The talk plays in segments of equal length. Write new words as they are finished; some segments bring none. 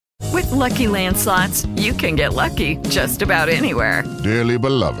With Lucky Land Slots, you can get lucky just about anywhere. Dearly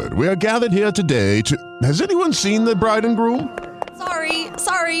beloved, we are gathered here today to... Has anyone seen the bride and groom?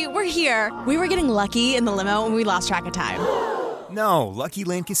 Sorry, we're here. We were getting lucky in the limo and we lost track of time. No, Lucky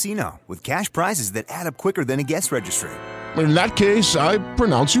Land Casino, with cash prizes that add up quicker than a guest registry. In that case, I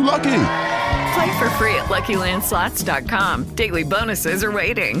pronounce you lucky. Play for free at LuckyLandSlots.com. Daily bonuses are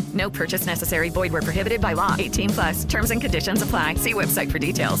waiting. No purchase necessary. Void where prohibited by law. 18+. Terms and conditions apply. See website for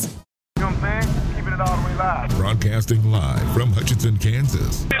details. You know what I'm saying? Keeping it all the way live. Broadcasting live from Hutchinson,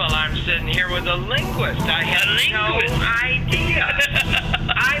 Kansas. Well, I'm sitting here with a linguist. I had no idea.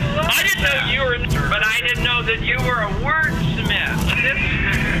 I didn't know you were, but I didn't know that you were a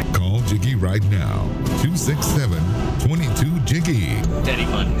wordsmith. Call Jiggy right now. 267-22-JIGGY. Daddy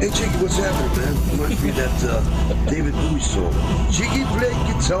fun. Hey, Jiggy, what's happening, man? Must be that David Bowie song. Jiggy play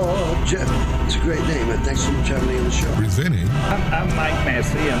guitar. Jeff, it's a great name, man. Thanks so much for having me on the show. Presenting. I'm Mike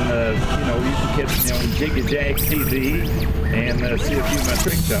Massey, and you can catch me on Jiggy Jag TV and see a few of my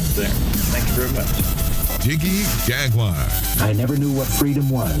trick shots there. Thank you very much. Jiggy Jaguar. I never knew what freedom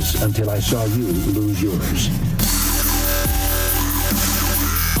was until I saw you lose yours.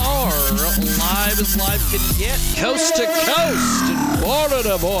 Live as live can get, coast to coast and border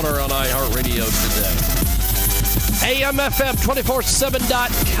to border on iHeartRadio today.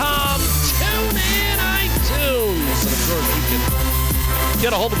 AMFM247.com. Tune in iTunes. And of course, you can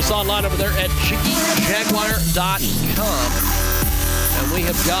get a hold of us online over there at JiggyJaguar.com. And we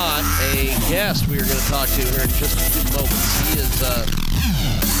have got a guest we are going to talk to here in just a few moments. He is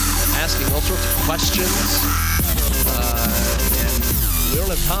asking all sorts of questions. We don't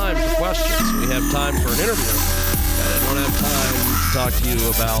have time for questions. We have time for an interview. I don't have time to talk to you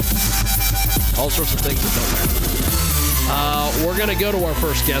about all sorts of things that don't matter. We're going to go to our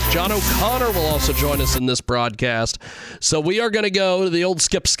first guest. John O'Connor will also join us in this broadcast. So we are going to go to the old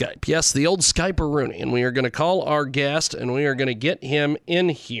Skype. Yes, the old Skype-a-rooney. And we are going to call our guest, and we are going to get him in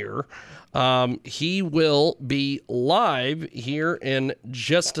here. He will be live here in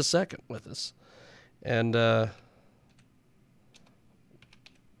just a second with us. And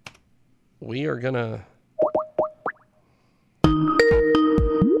we are going to...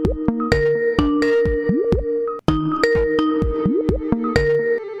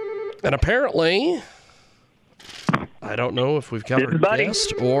 And apparently, I don't know if we've got our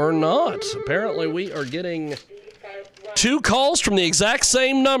guest or not. Apparently, we are getting 2 calls from the exact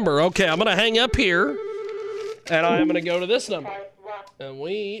same number. Okay, I'm going to hang up here, and I'm going to go to this number. And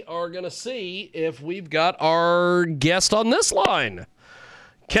we are going to see if we've got our guest on this line.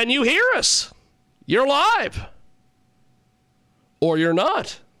 Can you hear us? You're live. Or you're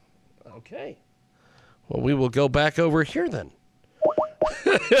not. Okay. Well, we will go back over here then.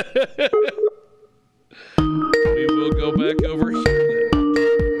 We will go back over here then.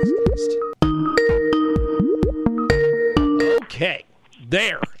 Okay.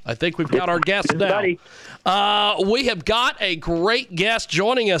 There. I think we've got our guest now. We have got a great guest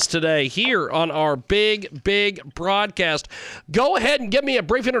joining us today here on our big broadcast. Go ahead and give me a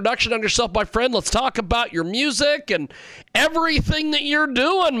brief introduction on yourself, my friend. Let's talk about your music and everything that you're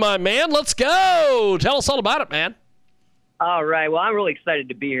doing, my man. Let's go. Tell us all about it, man. All right. Well, I'm really excited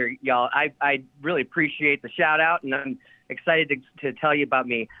to be here, y'all. I really appreciate the shout-out, and I'm excited to tell you about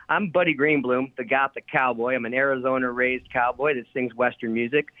me. I'm Buddy Greenbloom, the Gothic Cowboy. I'm an Arizona-raised cowboy that sings Western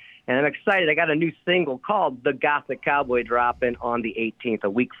music, and I'm excited. I got a new single called The Gothic Cowboy dropping on the 18th, a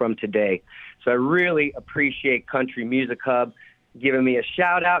week from today. So I really appreciate Country Music Hub giving me a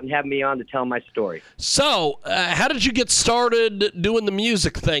shout-out and having me on to tell my story. So how did you get started doing the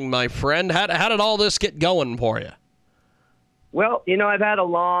music thing, my friend? How did all this get going for you? Well, I've had a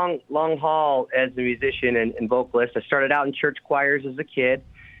long haul as a musician and vocalist. I started out in church choirs as a kid,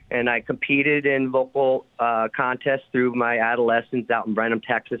 and I competed in vocal contests through my adolescence out in Brenham,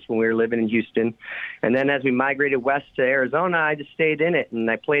 Texas, when we were living in Houston. And then as we migrated west to Arizona, I just stayed in it,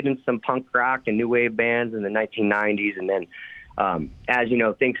 and I played in some punk rock and new wave bands in the 1990s. And then, as you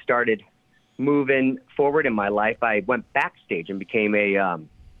know, things started moving forward in my life. I went backstage and became a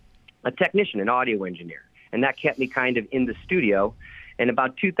technician, an audio engineer. And that kept me kind of in the studio. And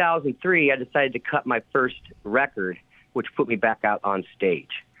about 2003, I decided to cut my first record, which put me back out on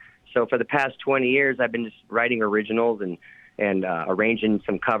stage. So for the past 20 years, I've been just writing originals and arranging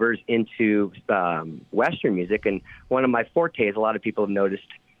some covers into Western music. And one of my fortes, a lot of people have noticed,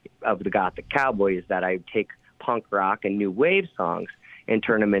 of the Gothic Cowboy is that I take punk rock and new wave songs and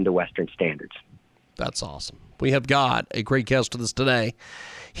turn them into Western standards. That's awesome. We have got a great guest with us today.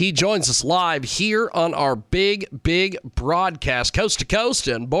 He joins us live here on our big broadcast, coast to coast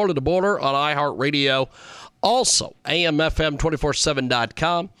and border to border on iHeartRadio. Also,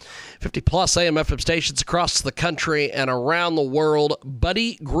 AMFM247.com. 50-plus AM/FM stations across the country and around the world.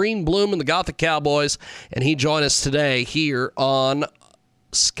 Buddy Greenbloom and the Gothic Cowboys, and he joined us today here on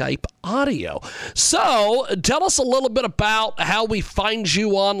Skype audio. So, tell us a little bit about how we find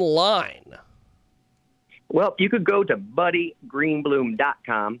you online. Well, you could go to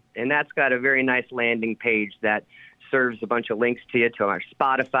buddygreenbloom.com, and that's got a very nice landing page that serves a bunch of links to you, to our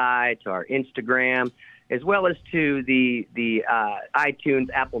Spotify, to our Instagram, as well as to the iTunes,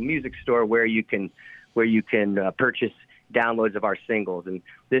 Apple Music Store, where you can purchase downloads of our singles. And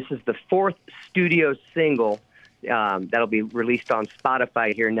this is the 4th studio single that'll be released on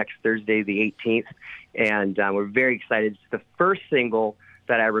Spotify here next Thursday, the 18th. And we're very excited. It's the first single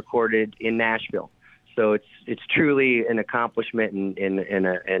that I recorded in Nashville. So it's truly an accomplishment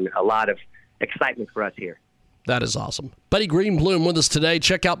and a lot of excitement for us here. That is awesome. Buddy Greenbloom with us today.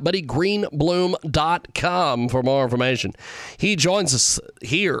 Check out buddygreenbloom.com for more information. He joins us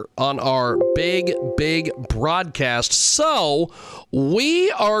here on our big broadcast. So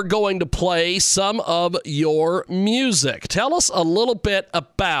we are going to play some of your music. Tell us a little bit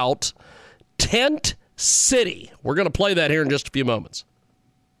about Tent City. We're going to play that here in just a few moments.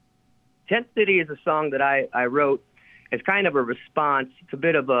 Tent City is a song that I wrote. It's kind of a response. It's a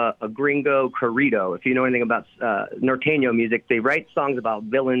bit of a gringo corrido. If you know anything about norteño music, they write songs about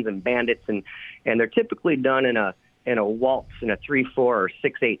villains and bandits, and they're typically done in a waltz, in a 3/4 or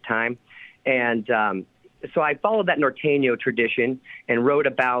 6/8 time. And so I followed that norteño tradition and wrote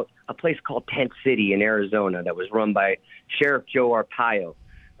about a place called Tent City in Arizona that was run by Sheriff Joe Arpaio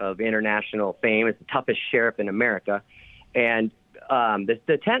of international fame. It's the toughest sheriff in America. And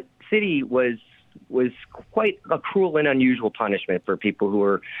the Tent City was quite a cruel and unusual punishment for people who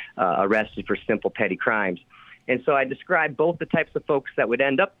were arrested for simple petty crimes. And so I described both the types of folks that would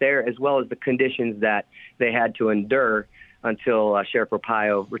end up there as well as the conditions that they had to endure until Sheriff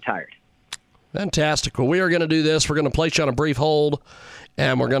Arpaio retired. Fantastic. Well, we are going to do this. We're going to place you on a brief hold,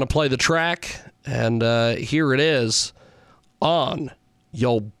 and we're going to play the track. And here it is on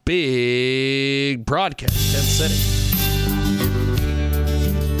your big broadcast, Tent City.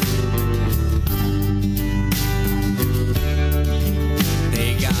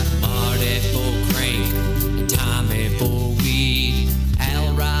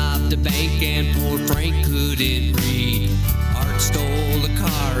 Bank and poor Frank couldn't read. Art stole a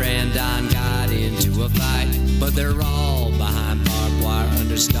car and Don got into a fight, but they're all behind barbed wire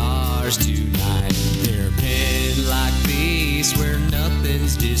under stars tonight. They're penned like beasts where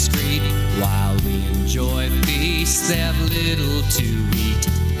nothing's discreet. While we enjoy feasts, they have little to eat.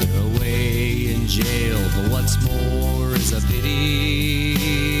 They're away in jail, but what's more is a pity.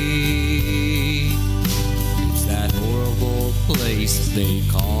 It's that horrible place they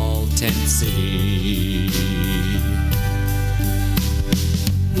call Tent City.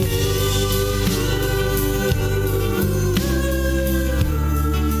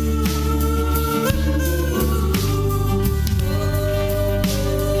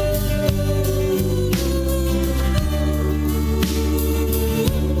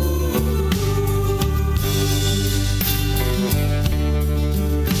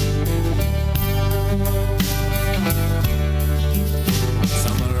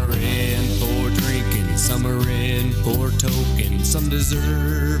 Some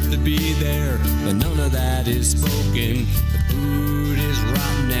deserve to be there, but none of that is spoken. The food is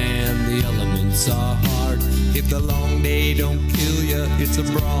rotten and the elements are hard. If the long day don't kill you, it's a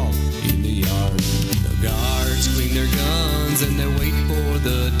brawl in the yard. The guards clean their guns and they wait for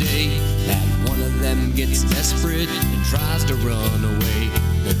the day that one of them gets desperate and tries to run away.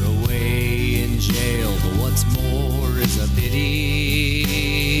 They're away in jail, but what's more is a pity.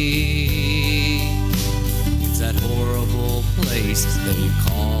 It's that horrible place they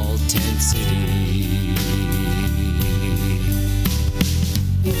call Tent City.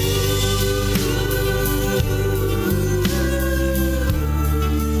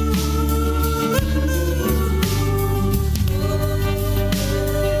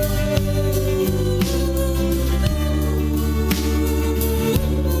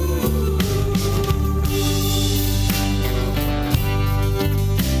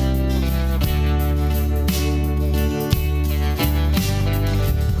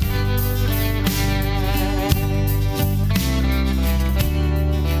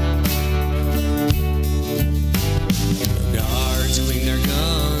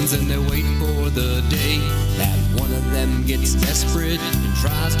 Gets desperate and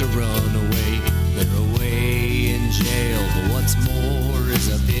tries to run away. They're away in jail, but what's more is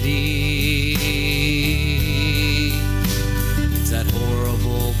a pity. It's that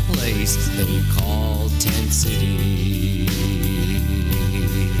horrible place they call tent city.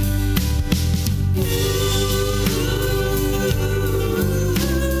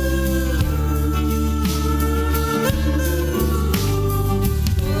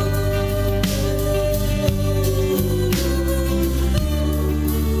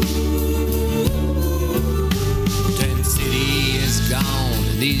 Tent city is gone,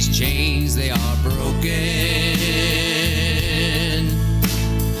 and these chains, they are broken.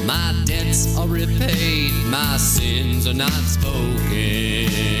 My debts are repaid, my sins are not spoken.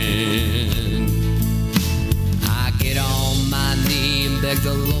 I get on my knee and beg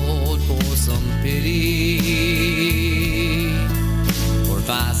the Lord for some pity. For if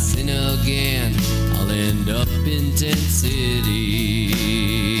I sin again, I'll end up in Tent City.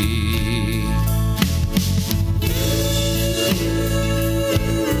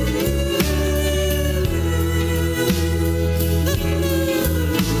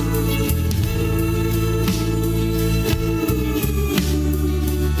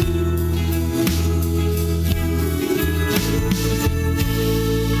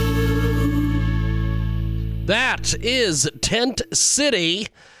 That is Tent City.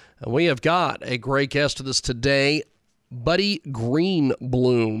 And we have got a great guest with us today. Buddy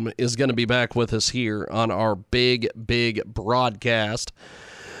Greenbloom is going to be back with us here on our big broadcast.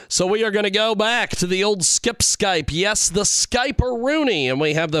 So we are going to go back to the old Skype. Yes, the Skype-a-rooney. And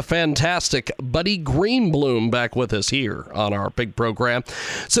we have the fantastic Buddy Greenbloom back with us here on our big program.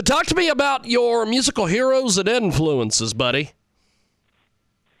 So talk to me about your musical heroes and influences, Buddy.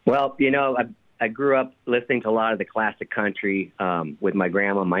 Well, I grew up listening to a lot of the classic country with my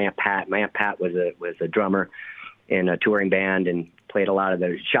grandma, my Aunt Pat. My Aunt Pat was a drummer in a touring band and played a lot of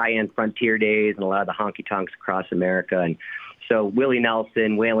the Cheyenne Frontier days and a lot of the honky tonks across America. And so Willie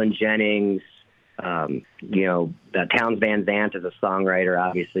Nelson, Waylon Jennings, Townes Van Zandt as a songwriter,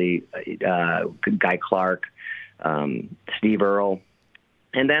 obviously, Guy Clark, Steve Earle.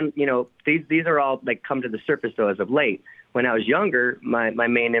 And then, these are all like come to the surface though as of late. When I was younger, my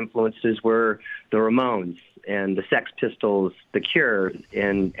main influences were the Ramones and the Sex Pistols, The Cure,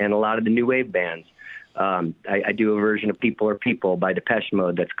 and a lot of the new wave bands. I do a version of People Are People by Depeche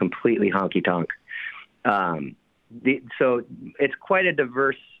Mode that's completely honky-tonk. So it's quite a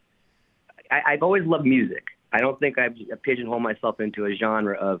diverse... I've always loved music. I don't think I've pigeonholed myself into a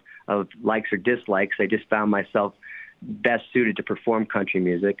genre of likes or dislikes. I just found myself best suited to perform country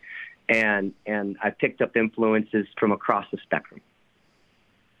music. And I picked up influences from across the spectrum.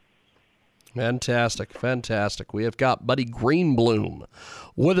 Fantastic. We have got Buddy Greenbloom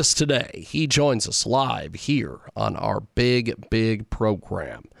with us today. He joins us live here on our big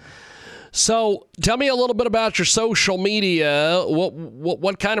program. So tell me a little bit about your social media.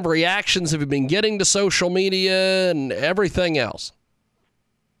 What kind of reactions have you been getting to social media and everything else?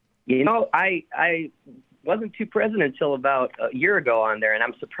 I wasn't too present until about a year ago on there, and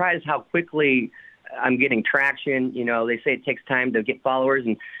I'm surprised how quickly I'm getting traction. They say it takes time to get followers,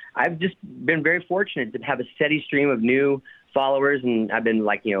 and I've just been very fortunate to have a steady stream of new followers, and I've been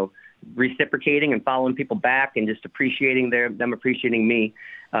reciprocating and following people back and just appreciating them appreciating me.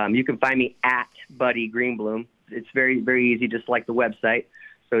 You can find me at Buddy Greenbloom. It's very, very easy, just like the website.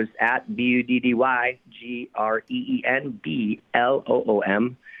 So it's at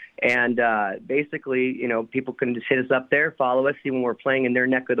BUDDYGREENBLOOM. And basically, people can just hit us up there, follow us, see when we're playing in their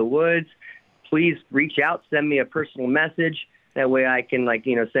neck of the woods. Please reach out, send me a personal message. That way I can,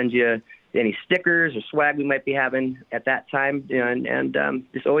 send you any stickers or swag we might be having at that time. And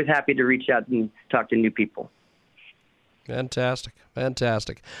just always happy to reach out and talk to new people. Fantastic.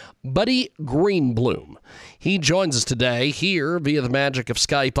 Buddy Greenbloom. He joins us today here via the magic of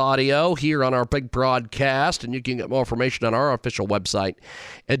Skype audio here on our big broadcast, and you can get more information on our official website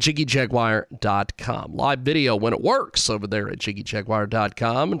at JiggyJaguar.com. Live video when it works over there at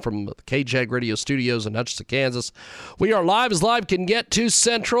JiggyJaguar.com, and from the KJAG Radio Studios in Hutchinson, Kansas. We are live as live can get, 2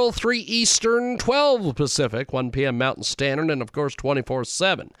 Central, 3 Eastern, 12 Pacific, 1 p.m. Mountain Standard, and of course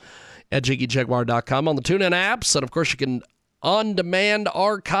 24/7. At JiggyJaguar.com on the TuneIn apps. And, of course, you can on-demand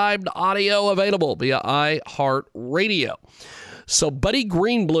archived audio available via iHeartRadio. So Buddy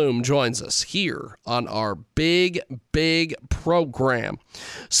Greenbloom joins us here on our big program.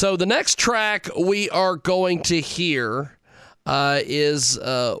 So the next track we are going to hear is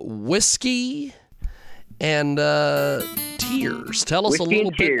Whiskey and Tears. Tell us a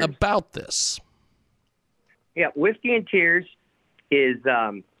little bit about this. Yeah, Whiskey and Tears is...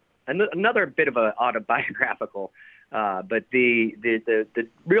 another bit of an autobiographical, but the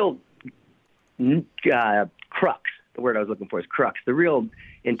real crux, the word I was looking for is crux. The real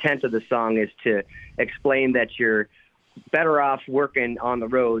intent of the song is to explain that you're better off working on the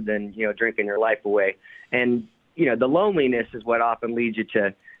road than, drinking your life away. And, the loneliness is what often leads you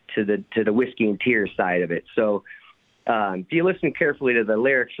to the whiskey and tears side of it. So if you listen carefully to the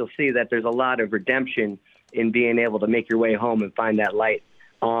lyrics, you'll see that there's a lot of redemption in being able to make your way home and find that light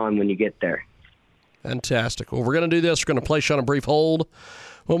on when you get there. Fantastic. Well, we're going to do this. We're going to place you on a brief hold.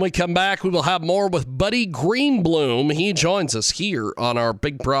 When we come back, we will have more with Buddy Greenbloom. He joins us here on our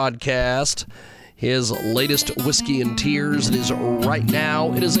big broadcast. His latest Whiskey and Tears. It is right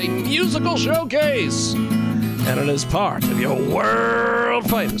now. It is a musical showcase. And it is part of your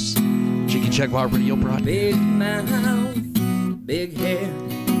world-famous Jiggy Jaguar radio broadcast. Big mouth, big hair,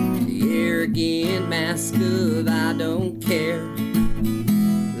 the arrogant mask of I don't care.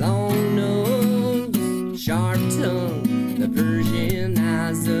 Long nose, sharp tongue, the Persian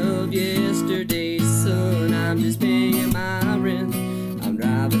eyes of yesterday's sun. I'm just paying my rent, I'm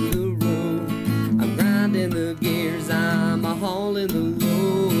driving the road, I'm grinding the gears, I'm hauling the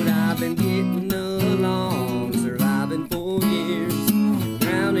load. I've been getting along, surviving for years,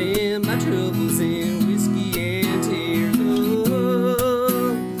 drowning my troubles in whiskey and tears.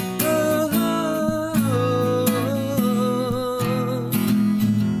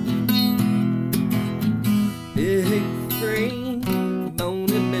 Big frame,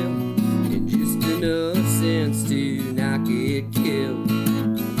 bony built, and just enough sense to not get killed.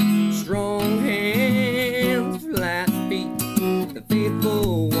 Strong hands, flat feet, the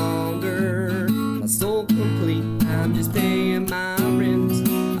faithful wander, my soul complete. I'm just paying my rent,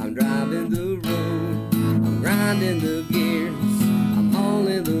 I'm driving the road, I'm grinding the gears, I'm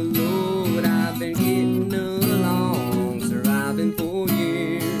hauling the load. I've been getting along, surviving for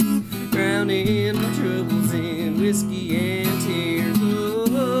years, drowning my troubles in whiskey and tears.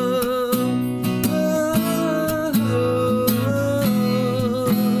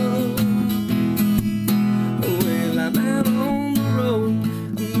 Well, I'm out on the road,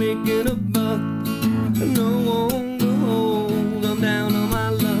 I'm making a buck, no on the hold, I'm down on my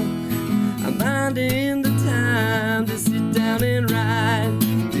luck, I'm finding the time to sit down and write,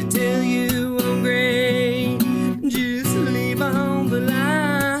 to tell you I'm great, just leave on the line.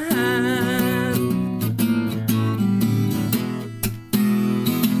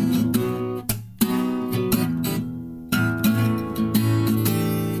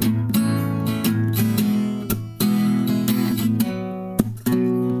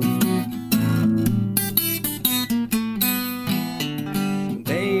 I'm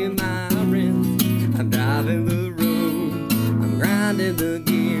paying my rent, I'm driving the road, I'm grinding the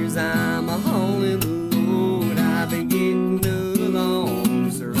gears, I'm hauling the load. I've been getting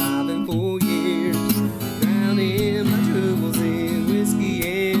along, surviving for years, drowning my troubles in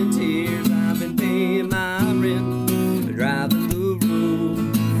whiskey and tears. I've been paying my rent, driving the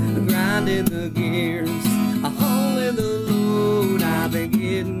road, grinding the gears, hauling the load. I've been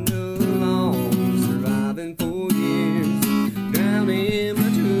getting along, surviving for years, drowning my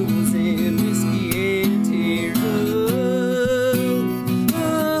troubles in whiskey and tears.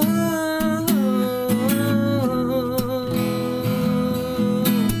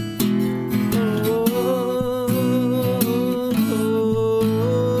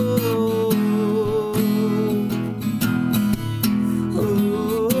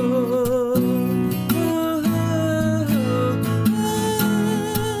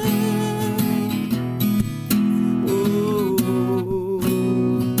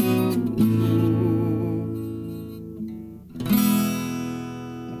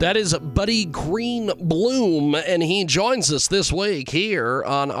 That is Buddy Greenbloom, and he joins us this week here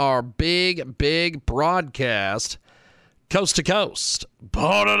on our big broadcast, coast to coast,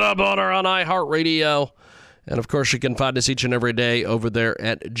 border to border on iHeartRadio. And, of course, you can find us each and every day over there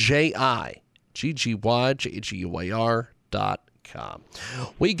at JIGGYJAGUAR.com.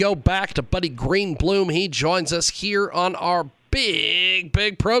 We go back to Buddy Greenbloom. He joins us here on our big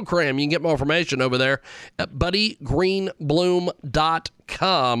program. You can get more information over there at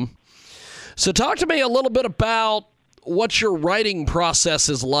buddygreenbloom.com. So talk to me a little bit about what your writing process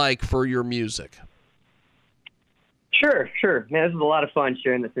is like for your music. Sure. Man, this is a lot of fun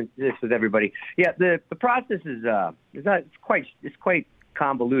sharing this with everybody. Yeah, the process is it's quite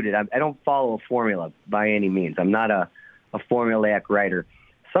convoluted. I don't follow a formula by any means. I'm not a formulaic writer.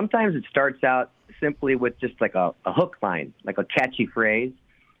 Sometimes it starts out simply with just like a hook line, like a catchy phrase,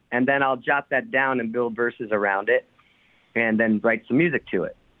 and then I'll jot that down and build verses around it, and then write some music to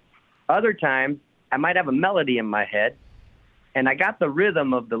it. Other times, I might have a melody in my head, and I got the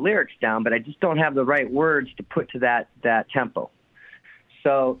rhythm of the lyrics down, but I just don't have the right words to put to that tempo.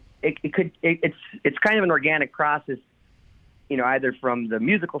 So it's kind of an organic process, either from the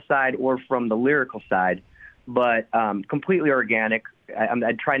musical side or from the lyrical side. but completely organic.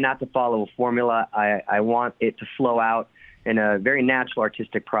 I try not to follow a formula. I want it to flow out in a very natural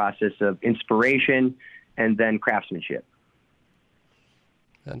artistic process of inspiration and then craftsmanship.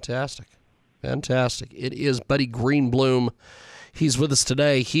 Fantastic. Fantastic. It is Buddy Greenbloom. He's with us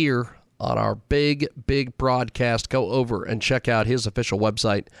today here on our big broadcast. Go over and check out his official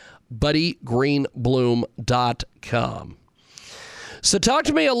website, buddygreenbloom.com. So talk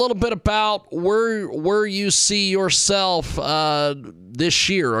to me a little bit about where you see yourself this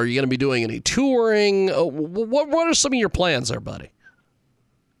year. Are you going to be doing any touring? What are some of your plans there, buddy?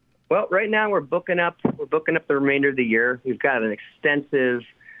 Well, right now we're booking up the remainder of the year. We've got an extensive.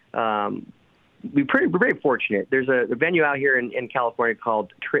 We're very fortunate. There's a venue out here in California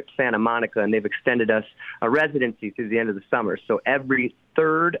called Trip Santa Monica, and they've extended us a residency through the end of the summer. So every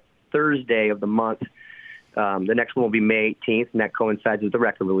third Thursday of the month. The next one will be May 18th, and that coincides with the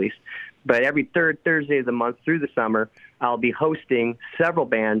record release. But every third Thursday of the month through the summer, I'll be hosting several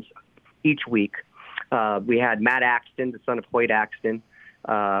bands each week. We had Matt Axton, the son of Hoyt Axton,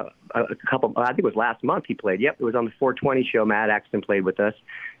 I think it was last month he played. Yep, it was on the 420 show. Matt Axton played with us.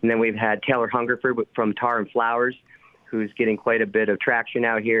 And then we've had Taylor Hungerford from Tar and Flowers, who's getting quite a bit of traction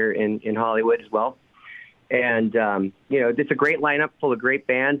out here in Hollywood as well. And, it's a great lineup full of great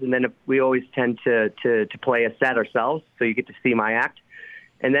bands. And then we always tend to play a set ourselves, so you get to see my act.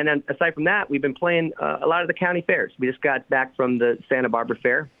 And then aside from that, we've been playing a lot of the county fairs. We just got back from the Santa Barbara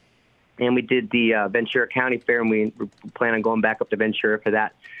Fair, and we did the Ventura County Fair, and we plan on going back up to Ventura for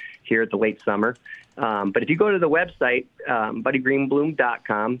that here at the late summer. But if you go to the website,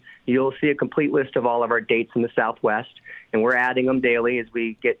 buddygreenbloom.com, you'll see a complete list of all of our dates in the Southwest. And we're adding them daily as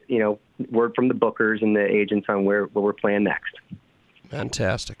we get, word from the bookers and the agents on where we're playing next.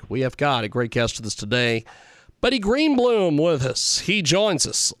 Fantastic. We have got a great guest with us today, Buddy Greenbloom, with us. He joins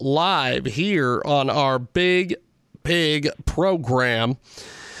us live here on our big program.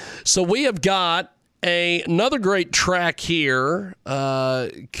 So we have got another great track here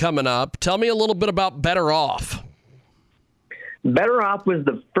coming up. Tell me a little bit about Better Off. Better Off was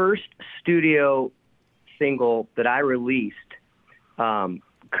the first studio single that I released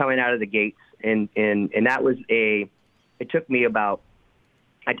coming out of the gates, and that was it took me about,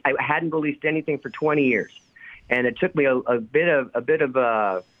 I hadn't released anything for 20 years, and it took me a bit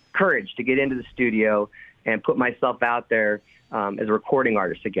of courage to get into the studio and put myself out there as a recording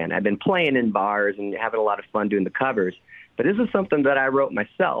artist again. I've been playing in bars and having a lot of fun doing the covers, but this is something that I wrote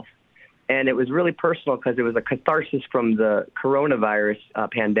myself. And it was really personal because it was a catharsis from the coronavirus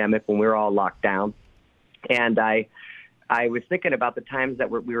pandemic when we were all locked down. And I was thinking about the times that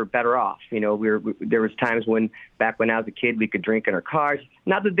we were better off. There was times back when I was a kid, we could drink in our cars.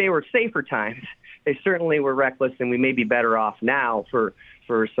 Not that they were safer times. They certainly were reckless, and we may be better off now for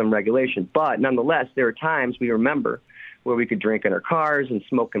some regulation. But nonetheless, there are times we remember where we could drink in our cars and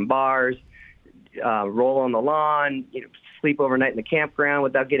smoke in bars, roll on the lawn, sleep overnight in the campground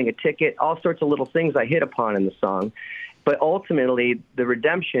without getting a ticket, all sorts of little things I hit upon in the song. But ultimately, the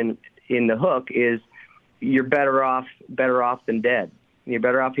redemption in the hook is you're better off than dead. You're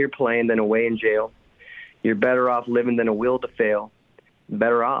better off here playing than away in jail. You're better off living than a will to fail.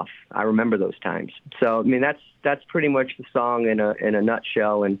 Better off. I remember those times. So, that's pretty much the song in a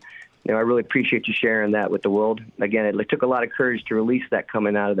nutshell. And, I really appreciate you sharing that with the world. Again, it took a lot of courage to release that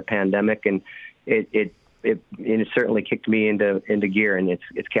coming out of the pandemic, and it certainly kicked me into gear, and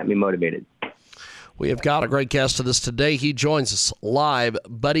it's kept me motivated. We have got a great guest with us today. He joins us live.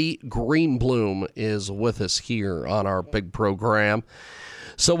 Buddy Greenbloom is with us here on our big program.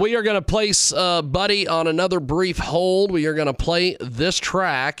 So we are going to place Buddy on another brief hold. We are going to play this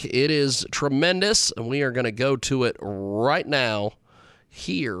track. It is tremendous, and we are going to go to it right now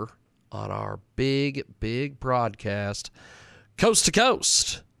here on our big broadcast, coast to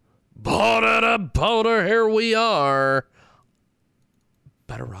coast. Border to border, here we are.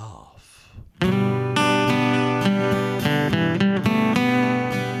 Better Off.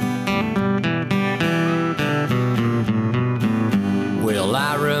 Well,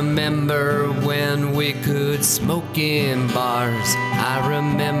 I remember when we could smoke in bars. I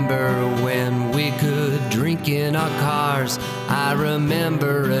remember when we could drink in our cars. I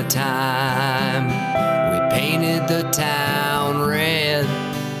remember a time we painted the town red.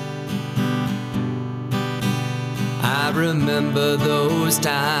 I remember those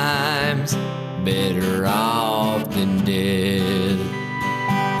times, better off than dead.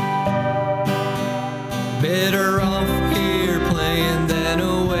 Better off here playing than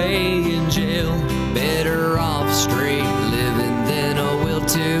away in jail. Better off straight living than a will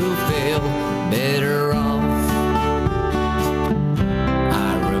to fail. Better off,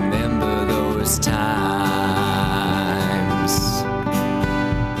 I remember those times.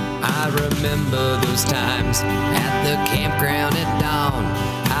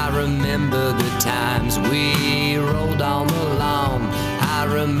 remember the times we rolled on the lawn. I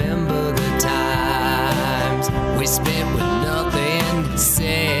remember the times we spent with nothing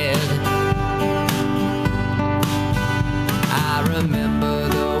said. I remember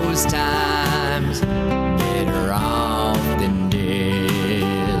those times better off than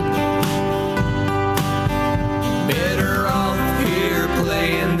dead. Better off here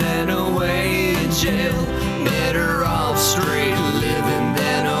playing than away in jail. Better off straight living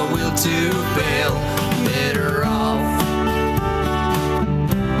than a will to fail. Better off.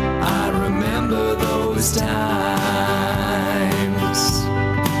 I remember those times.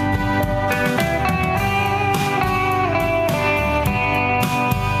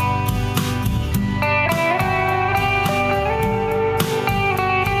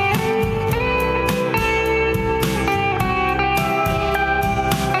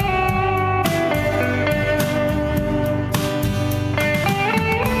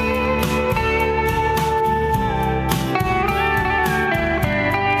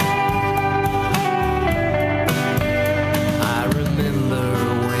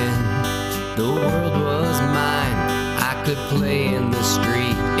 Play in the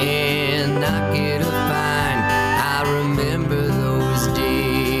street and not get a fine. I remember those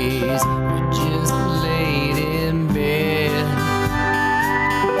days we just laid in bed.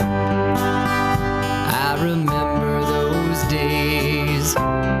 I remember those days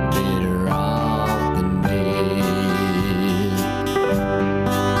better off than dead.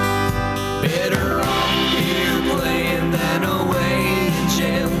 Better off here playing than away in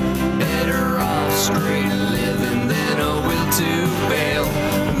jail. Better off straight living than a will to fail.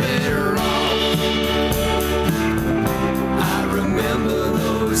 Better off. I remember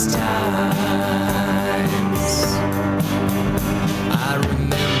those times. I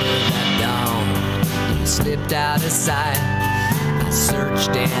remember that dawn you slipped out of sight. I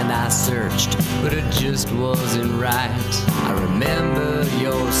searched and I searched, but it just wasn't right. I remember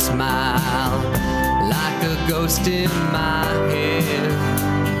your smile like a ghost in my head.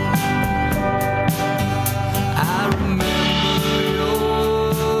 I remember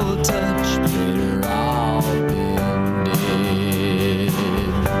your touch better off than dead.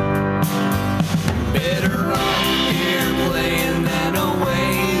 Better off here playing than away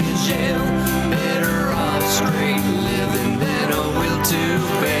in jail. Better off straight living than a will to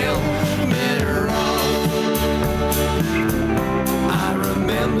fail. Better off. I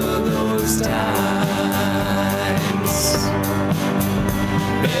remember those times.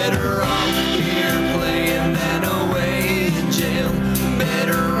 Better off here playing than away in jail.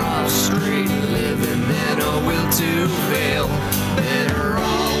 Better off straight living than a will to fail. Better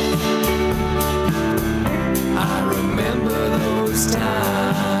off. I remember those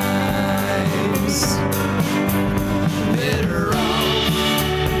times. Better off.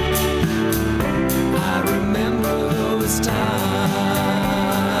 I remember those times.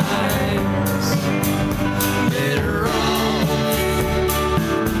 Better off.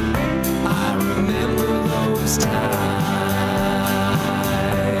 I remember those times.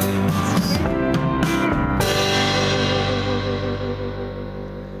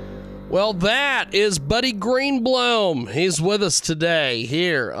 Well, that is Buddy Greenbloom. He's with us today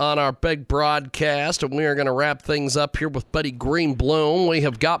here on our big broadcast, and we are going to wrap things up here with Buddy Greenbloom. We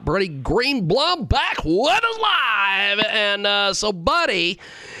have got Buddy Greenbloom back with us live. And so, Buddy,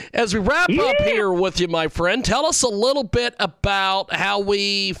 as we wrap up here with you, my friend, tell us a little bit about how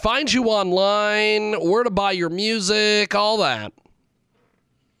we find you online, where to buy your music, all that.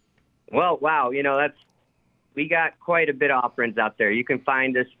 Well, wow, we got quite a bit of offerings out there. You can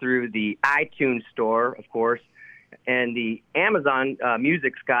find us through the iTunes store, of course, and the Amazon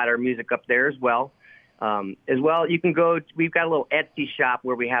Music's got our music up there as well. You can go, we've got a little Etsy shop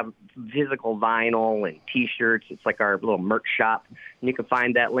where we have physical vinyl and T-shirts. It's like our little merch shop, and you can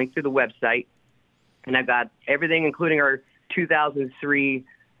find that link through the website. And I've got everything, including our 2003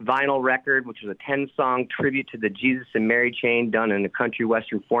 vinyl record, which was a 10-song tribute to the Jesus and Mary chain done in a country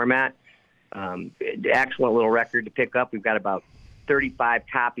western format. Excellent little record to pick up. We've got about 35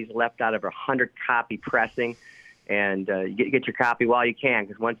 copies left out of a 100-copy pressing, and get your copy while you can,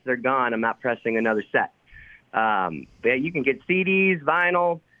 because once they're gone, I'm not pressing another set. But you can get CDs,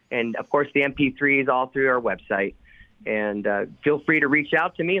 vinyl, and, of course, the MP3s all through our website. And feel free to reach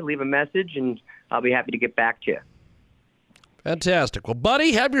out to me, leave a message, and I'll be happy to get back to you. Fantastic. Well,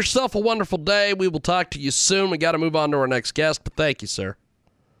 buddy, have yourself a wonderful day. We will talk to you soon. We got to move on to our next guest, but thank you, sir.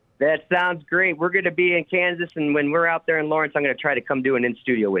 That sounds great. We're going to be in Kansas, and when we're out there in Lawrence, I'm going to try to come do an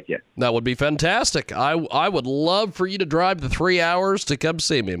in-studio with you. That would be fantastic. I would love for you to drive the 3 hours to come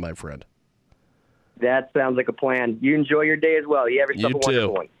see me, my friend. That sounds like a plan. You enjoy your day as well. You have yourself a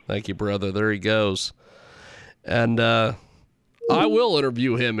wonderful one. Thank you, brother. There he goes. And I will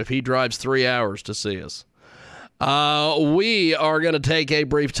interview him if he drives 3 hours to see us. We are going to take a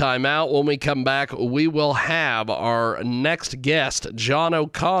brief time out. When we come back, we will have our next guest. John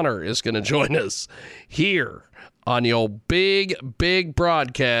O'Connor is going to join us here on the old big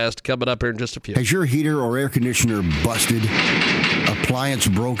broadcast coming up here in just a few. Has your heater or air conditioner busted? Appliance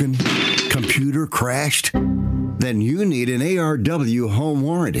broken? Computer crashed? Then you need an ARW home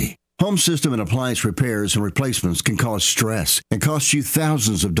warranty. Home system and appliance repairs and replacements can cause stress and cost you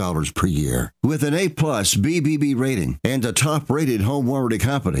thousands of dollars per year. With an A-plus BBB rating and a top-rated home warranty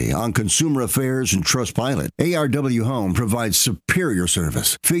company on Consumer Affairs and Trustpilot, ARW Home provides superior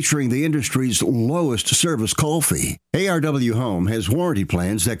service, featuring the industry's lowest service call fee. ARW Home has warranty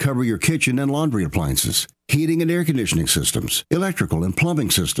plans that cover your kitchen and laundry appliances, heating and air conditioning systems, electrical and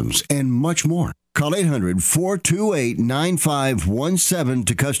plumbing systems, and much more. Call 800-428-9517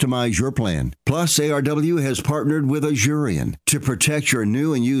 to customize your plan. Plus, ARW has partnered with Azurian to protect your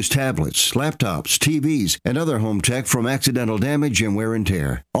new and used tablets, laptops, TVs, and other home tech from accidental damage and wear and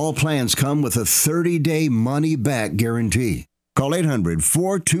tear. All plans come with a 30-day money-back guarantee. Call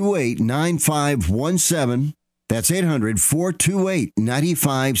 800-428-9517. That's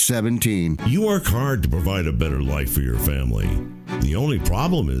 800-428-9517. You work hard to provide a better life for your family. The only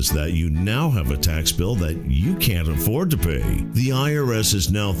problem is that you now have a tax bill that you can't afford to pay. The IRS is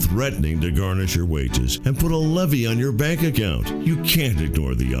now threatening to garnish your wages and put a levy on your bank account. You can't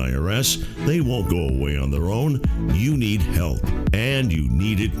ignore the IRS. They won't go away on their own. You need help, and you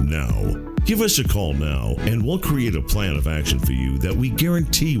need it now. Give us a call now, and we'll create a plan of action for you that we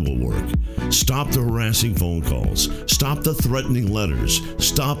guarantee will work. Stop the harassing phone calls. Stop the threatening letters.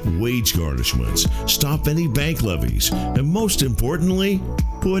 Stop wage garnishments. Stop any bank levies. And most importantly,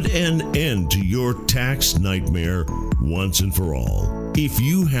 put an end to your tax nightmare once and for all. If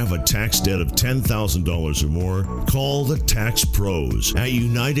you have a tax debt of $10,000 or more, call the Tax Pros at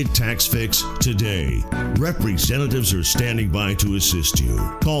United Tax Fix today. Representatives are standing by to assist you.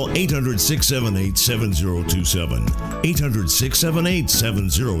 Call 800-678-7027.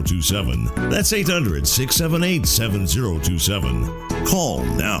 800-678-7027. That's 800-678-7027. Call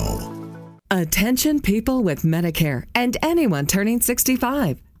now. Attention people with Medicare and anyone turning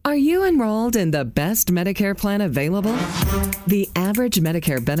 65. Are you enrolled in the best Medicare plan available? The average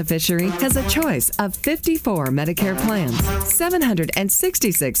Medicare beneficiary has a choice of 54 Medicare plans,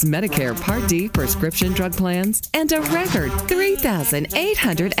 766 Medicare Part D prescription drug plans, and a record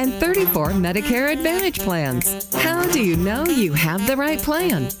 3,834 Medicare Advantage plans. How do you know you have the right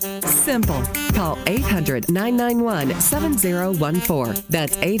plan? Simple. Call 800-991-7014.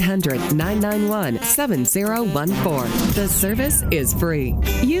 That's 800-991-7014. The service is free.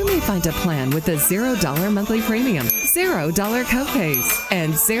 You may find a plan with a $0 monthly premium, $0 copays,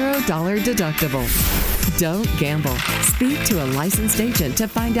 and $0 deductible. Don't gamble. Speak to a licensed agent to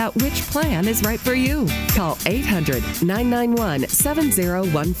find out which plan is right for you. Call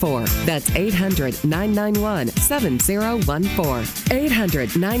 800-991-7014. That's 800-991-7014.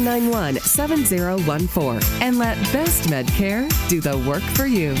 800-991-7014. And let Best Medcare do the work for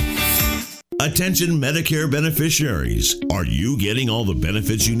you. Attention Medicare beneficiaries. Are you getting all the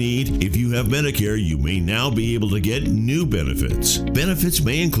benefits you need? If you have Medicare, you may now be able to get new benefits. Benefits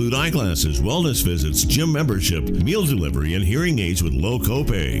may include eyeglasses, wellness visits, gym membership, meal delivery, and hearing aids with low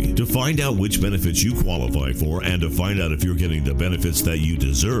copay. To find out which benefits you qualify for and to find out if you're getting the benefits that you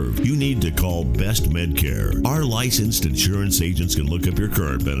deserve, you need to call Best Medcare. Our licensed insurance agents can look up your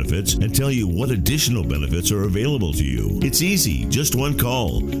current benefits and tell you what additional benefits are available to you. It's easy, just one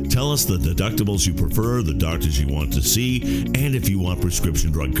call. Tell us the deductibles you prefer, the doctors you want to see, and if you want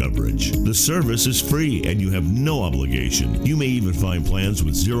prescription drug coverage. The service is free and you have no obligation. You may even find plans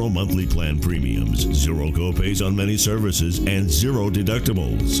with zero monthly plan premiums, zero copays on many services, and zero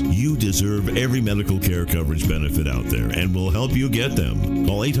deductibles. You deserve every medical care coverage benefit out there, and we'll help you get them.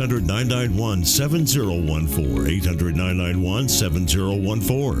 Call 800-991-7014.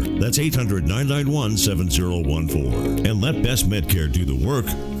 800-991-7014. That's 800-991-7014. And let Best Medcare do the work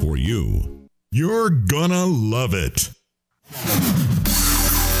for you. You're gonna love it.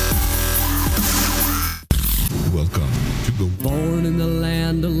 Welcome to the Born in the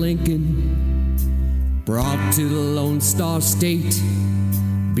land of Lincoln, brought to the Lone Star State,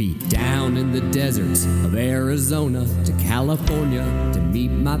 beat down in the deserts of Arizona to California to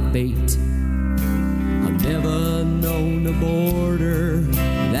meet my fate. I've never known a border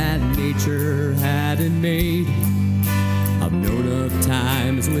that nature hadn't made. I've known of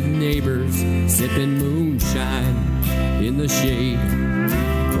times with neighbors sipping moonshine in the shade.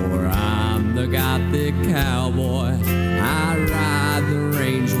 For I'm the the gothic cowboy. I ride the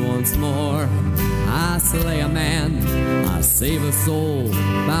range once more. I slay a man, I save a soul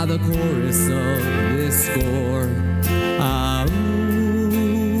by the chorus of this score. Ah,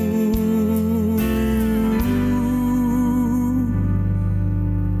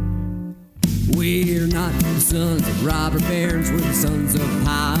 we're not the sons of robber barons, we're the sons of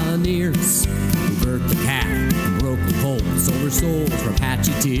pioneers. We burnt the cat and broke the pole, sold our souls for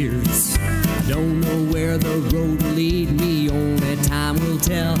Apache tears. I don't know where the road will lead me, only time will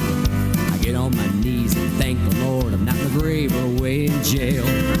tell. I get on my knees and thank the Lord I'm not in the grave or away in jail.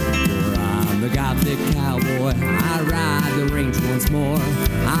 For I'm the gothic cowboy, I ride the range once more.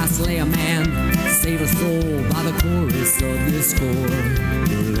 I slay a man, save a soul by the chorus of this score.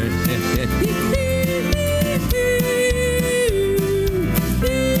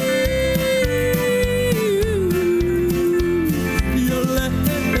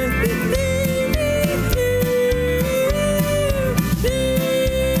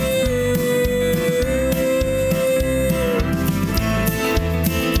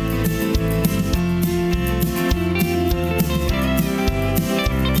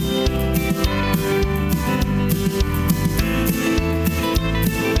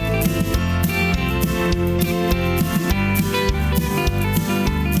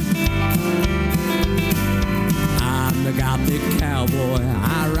 Cowboy,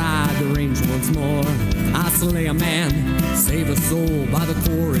 I ride the range once more. I slay a man, save a soul by the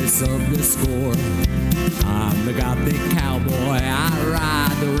chorus of this score. I'm the gothic cowboy, I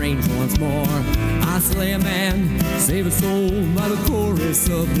ride the range once more. I slay a man, save a soul by the chorus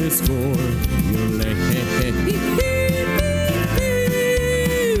of this score.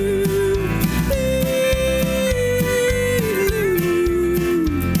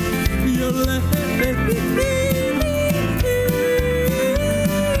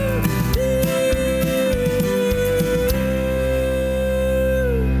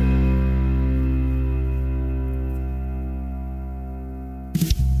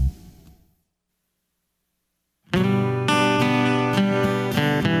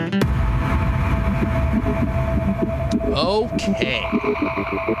 Okay. I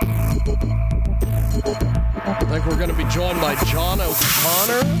think we're going to be joined by John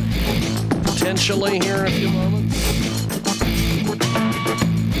O'Connor, potentially here in a few moments.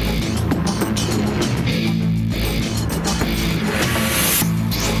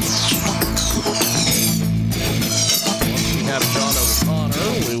 Once we have John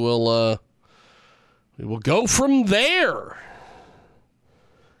O'Connor, we will go from there.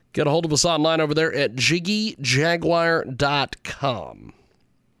 Get a hold of us online over there at JiggyJaguar.com.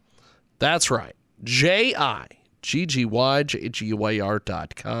 That's right.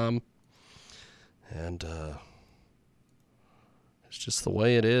 JiggyJaguar.com. And it's just the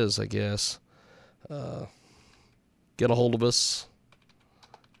way it is, I guess. Get a hold of us.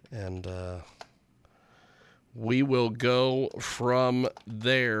 And we will go from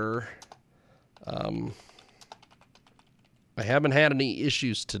there. I haven't had any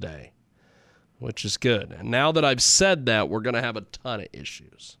issues today, which is good. And now that I've said that, we're going to have a ton of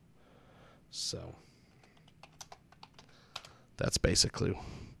issues. So that's basically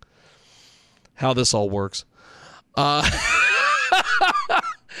how this all works. That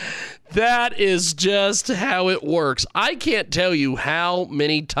is just how it works. I can't tell you how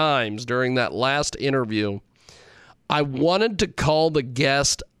many times during that last interview I wanted to call the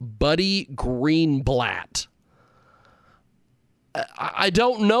guest Buddy Greenblatt. I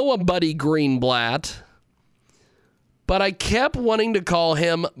don't know a Buddy Greenblatt, but I kept wanting to call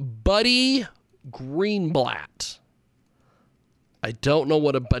him Buddy Greenblatt. I don't know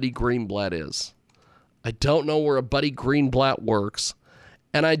what a Buddy Greenblatt is. I don't know where a Buddy Greenblatt works,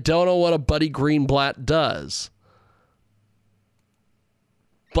 and I don't know what a Buddy Greenblatt does.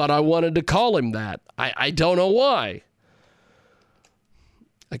 But I wanted to call him that. I don't know why.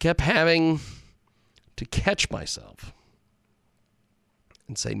 I kept having to catch myself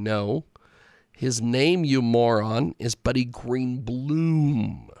and say, no, his name, you moron, is Buddy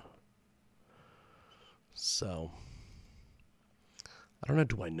Greenbloom. So, I don't know,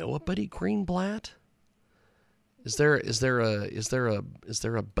 do I know a Buddy Greenblatt? Is there a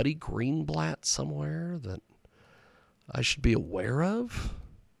Buddy Greenblatt somewhere that I should be aware of?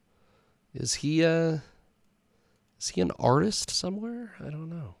 Is he an artist somewhere? I don't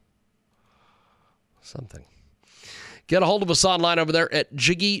know. Something. Get a hold of us online over there at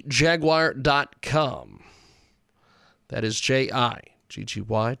JiggyJaguar.com. That is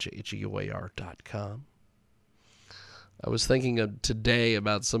JiggyJaguar.com. I was thinking of today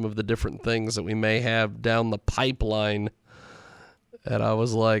about some of the different things that we may have down the pipeline And I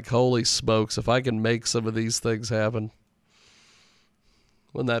was like, holy smokes, if I can make some of these things happen,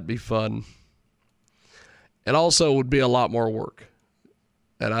 wouldn't that be fun? And also would be a lot more work.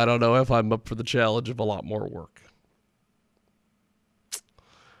 And I don't know if I'm up for the challenge of a lot more work.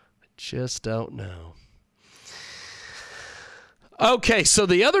 I just don't know. Okay, so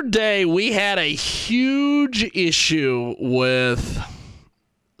the other day we had a huge issue with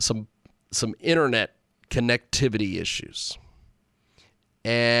some internet connectivity issues.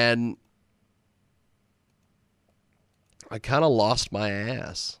 And I kind of lost my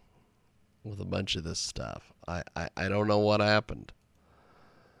ass with a bunch of this stuff. I don't know what happened.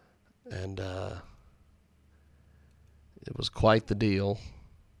 And it was quite the deal.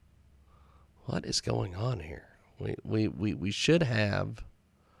 What is going on here? We should have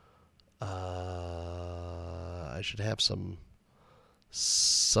I should have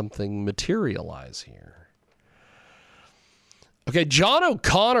something materialize here. Okay, John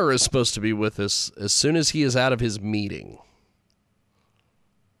O'Connor is supposed to be with us as soon as he is out of his meeting.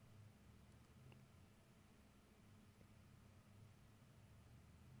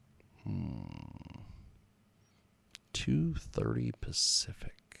 Hmm. 2:30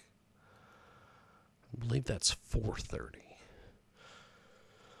 Pacific. I believe that's 4:30.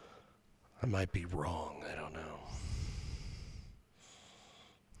 I might be wrong. I don't know.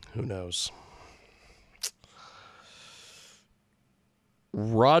 Who knows?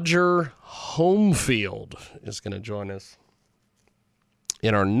 Roger Homefield is going to join us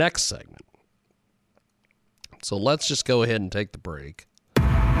in our next segment. So let's just go ahead and take the break.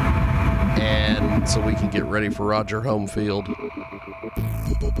 And so we can get ready for Roger Homefield.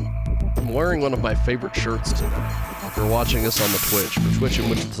 I'm wearing one of my favorite shirts today. If you're watching us on the Twitch, we're twitching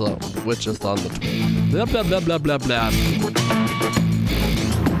with us on the Twitch. Blah, blah, blah, blah, blah, blah.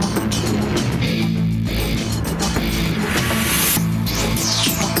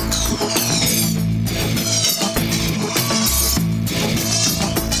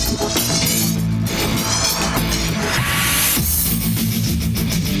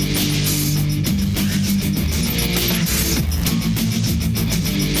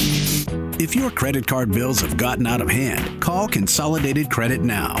 If your credit card bills have gotten out of hand, call Consolidated Credit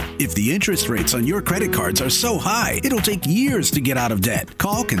now. If the interest rates on your credit cards are so high, it'll take years to get out of debt.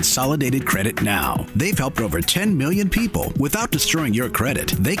 Call Consolidated Credit now. They've helped over 10 million people without destroying your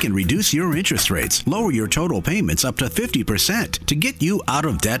credit. They can reduce your interest rates, lower your total payments up to 50% to get you out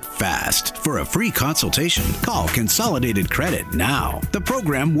of debt fast. For a free consultation, call Consolidated Credit now. The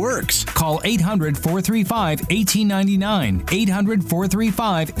program works. Call 800-435-1899.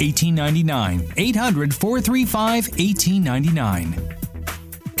 800-435-1899. 800-435-1899.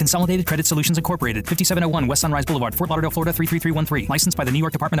 Consolidated Credit Solutions Incorporated, 5701 West Sunrise Boulevard, Fort Lauderdale, Florida 33313. Licensed by the New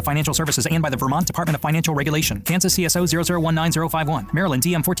York Department of Financial Services and by the Vermont Department of Financial Regulation. Kansas CSO 0019051. Maryland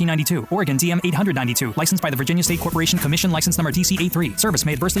DM 1492. Oregon DM 892. Licensed by the Virginia State Corporation Commission, license number DC83. Service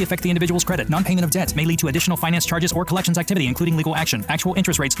may adversely affect the individual's credit. Non-payment of debts may lead to additional finance charges or collections activity, including legal action. Actual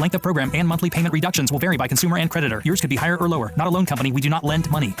interest rates, length of program, and monthly payment reductions will vary by consumer and creditor. Yours could be higher or lower. Not a loan company. We do not lend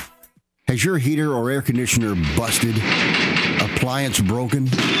money. Has your heater or air conditioner busted? Appliance broken?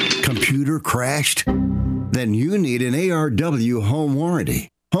 Computer crashed? Then you need an ARW home warranty.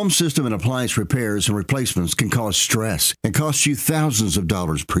 Home system and appliance repairs and replacements can cause stress and cost you thousands of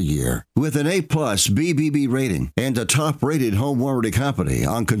dollars per year. With an A-plus BBB rating and a top-rated home warranty company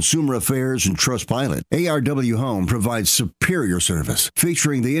on Consumer Affairs and Trustpilot, ARW Home provides superior service,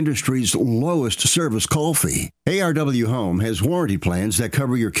 featuring the industry's lowest service call fee. ARW Home has warranty plans that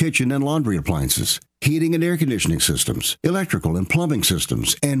cover your kitchen and laundry appliances, heating and air conditioning systems, electrical and plumbing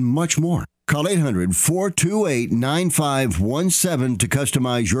systems, and much more. Call 800-428-9517 to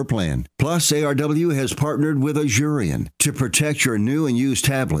customize your plan. Plus, ARW has partnered with Azurian to protect your new and used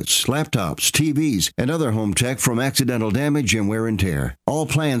tablets, laptops, TVs, and other home tech from accidental damage and wear and tear. All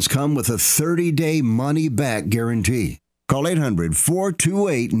plans come with a 30-day money-back guarantee. Call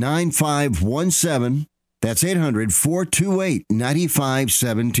 800-428-9517. That's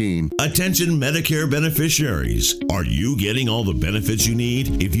 800-428-9517. Attention Medicare beneficiaries. Are you getting all the benefits you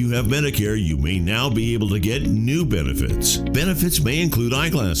need? If you have Medicare, you may now be able to get new benefits. Benefits may include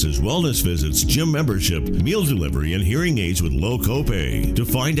eyeglasses, wellness visits, gym membership, meal delivery, and hearing aids with low copay. To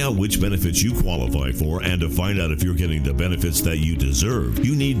find out which benefits you qualify for and to find out if you're getting the benefits that you deserve,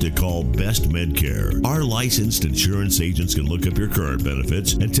 you need to call Best Medcare. Our licensed insurance agents can look up your current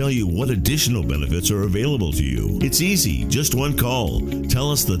benefits and tell you what additional benefits are available available to you. It's easy, just one call.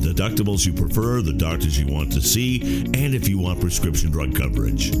 Tell us the deductibles you prefer, the doctors you want to see, and if you want prescription drug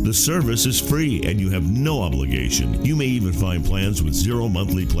coverage. The service is free and you have no obligation. You may even find plans with 0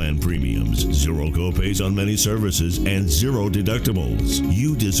 monthly plan premiums, 0 copays on many services, and 0 deductibles.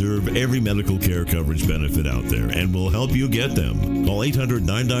 You deserve every medical care coverage benefit out there, and we'll help you get them. Call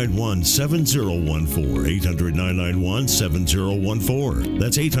 800-991-7014. 800-991-7014.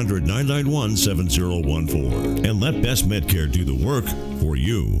 That's 800-991-7014. And let Best Medcare do the work for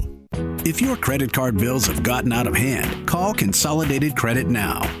you. If your credit card bills have gotten out of hand, call Consolidated Credit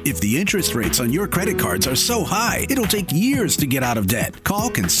now. If the interest rates on your credit cards are so high, it'll take years to get out of debt.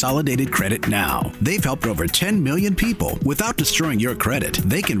 Call Consolidated Credit now. They've helped over 10 million people without destroying your credit.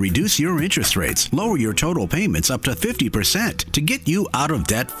 They can reduce your interest rates, lower your total payments up to 50% to get you out of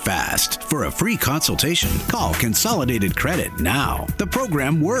debt fast. For a free consultation, call Consolidated Credit now. The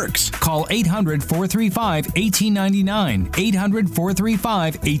program works. Call 800-435-1899.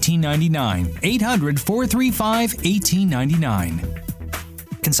 800-435-1899. 800-435-1899.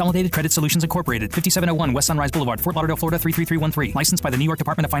 Consolidated Credit Solutions Incorporated, 5701 West Sunrise Boulevard, Fort Lauderdale, Florida 33313. Licensed by the New York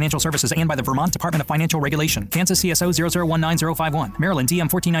Department of Financial Services and by the Vermont Department of Financial Regulation. Kansas CSO 0019051. Maryland DM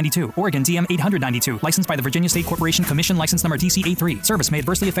 1492. Oregon DM 892. Licensed by the Virginia State Corporation Commission, license number DC83. Service may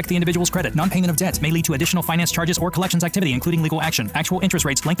adversely affect the individual's credit. Non-payment of debts may lead to additional finance charges or collections activity, including legal action. Actual interest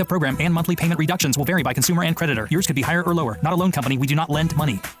rates, length of program, and monthly payment reductions will vary by consumer and creditor. Yours could be higher or lower. Not a loan company. We do not lend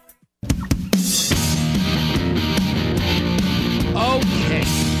money. Okay.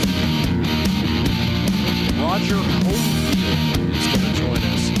 Roger Homefield is going to join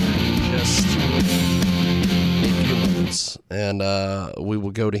us here in just a few minutes. And we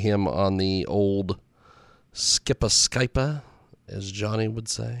will go to him on the old Skip-a-Skypa, as Johnny would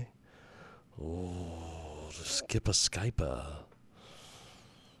say. Oh, Skip-a-Skypa.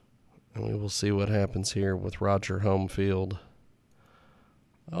 And we will see what happens here with Roger Homefield.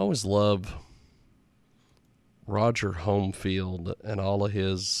 I always love Roger Homefield and all of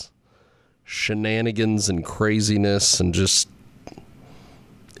his shenanigans and craziness and just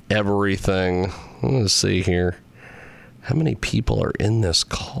everything. Let's see here. How many people are in this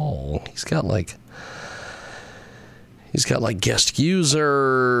call? He's got like guest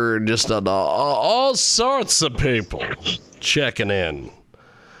user, just all sorts of people checking in.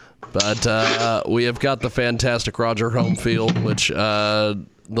 But we have got the fantastic Roger Homefield, which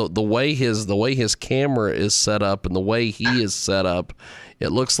the way his camera is set up and the way he is set up,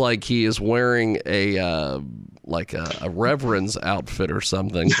 it looks like he is wearing a reverend's outfit or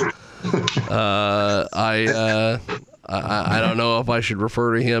something. I don't know if I should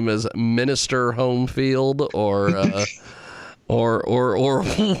refer to him as Minister Homefield or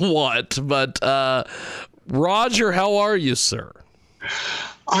what. But Roger, how are you, sir?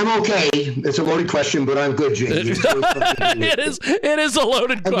 I'm okay. It's a loaded question, but I'm good, Jiggy. It is a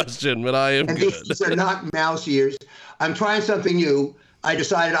loaded question, but I am good. These are not mouse ears. I'm trying something new. I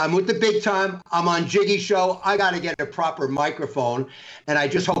decided I'm with the big time. I'm on Jiggy's show. I got to get a proper microphone, and I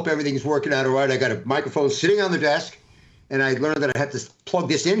just hope everything's working out all right. I got a microphone sitting on the desk, and I learned that I have to plug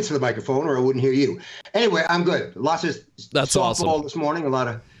this into the microphone or I wouldn't hear you. Anyway, I'm good. Lots of softball awesome. This morning, a lot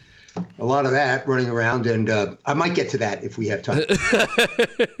of that running around, and I might get to that if we have time.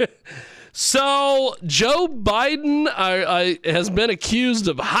 So Joe Biden has been accused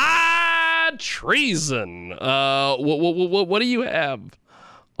of high treason. What do you have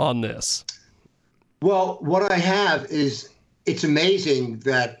on this? Well, what I have is it's amazing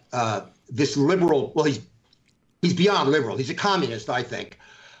that this liberal, well, he's beyond liberal. He's a communist, I think.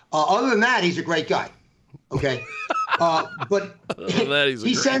 Other than that, he's a great guy. Okay. But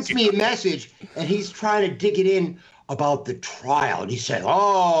he sends me a message and he's trying to dig it in about the trial. And he said,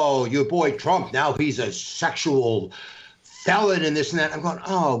 oh, your boy Trump, now he's a sexual felon and this and that. I'm going,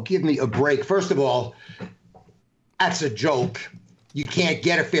 oh, give me a break. First of all, that's a joke. You can't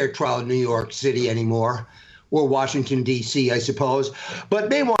get a fair trial in New York City anymore, or Washington, D.C., I suppose. But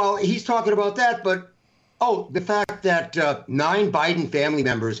meanwhile, he's talking about that. But, the fact that 9 Biden family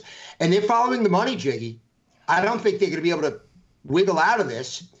members, and they're following the money, Jiggy. I don't think they're going to be able to wiggle out of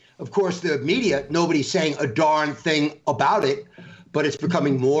this. Of course, the media, nobody's saying a darn thing about it, but it's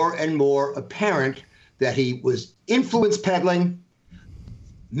becoming more and more apparent that he was influence peddling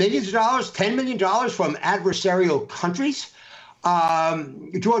millions of dollars, $10 million from adversarial countries.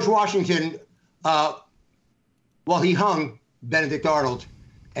 George Washington, he hung Benedict Arnold,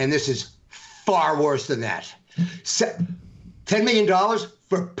 and this is far worse than that. $10 million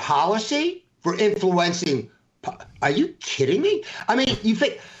for policy, for influencing. Are you kidding me? I mean, you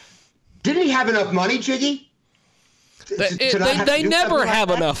think, didn't he have enough money, Jiggy? They never have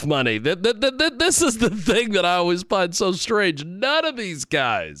enough money. This is the thing that I always find so strange. None of these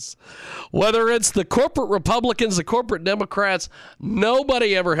guys, whether it's the corporate Republicans, the corporate Democrats,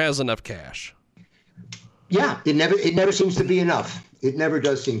 nobody ever has enough cash. Yeah, it never seems to be enough. It never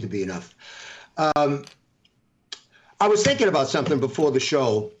does seem to be enough. I was thinking about something before the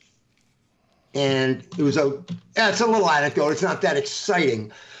show, and it's a little anecdote. It's not that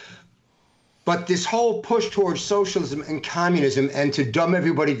exciting. But this whole push towards socialism and communism and to dumb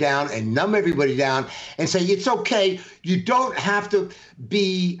everybody down and numb everybody down and say, it's okay, you don't have to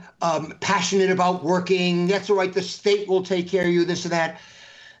be passionate about working. That's all right. The state will take care of you, this and that.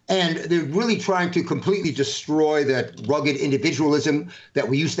 And they're really trying to completely destroy that rugged individualism that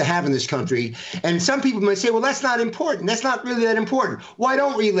we used to have in this country. And some people might say, well, that's not important. That's not really that important. Why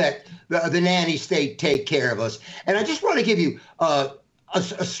don't we let the nanny state take care of us? And I just want to give you a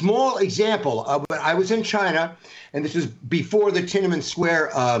small example. I was in China, and this was before the Tiananmen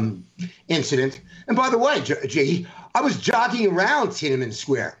Square incident. And by the way, Jiggy, I was jogging around Tiananmen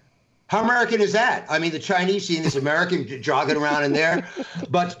Square. How American is that? I mean, the Chinese seeing this American jogging around in there.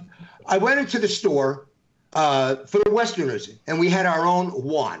 But I went into the store for the Westerners, and we had our own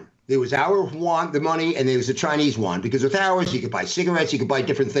yuan. There was our yuan, the money, and there was the Chinese yuan. Because with ours, you could buy cigarettes, you could buy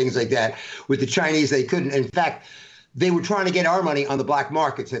different things like that. With the Chinese, they couldn't. In fact, they were trying to get our money on the black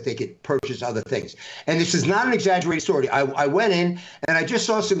market so that they could purchase other things. And this is not an exaggerated story. I went in and I just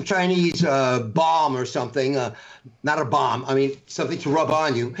saw some Chinese balm or something, not a bomb, I mean, something to rub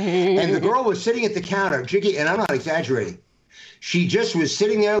on you. And the girl was sitting at the counter, Jiggy, and I'm not exaggerating. She just was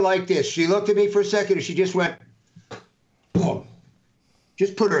sitting there like this. She looked at me for a second and she just went, boom.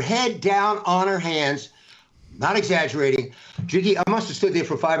 Just put her head down on her hands, not exaggerating. Jiggy, I must have stood there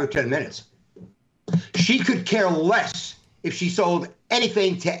for 5 or 10 minutes. She could care less if she sold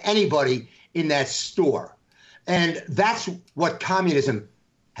anything to anybody in that store. And that's what communism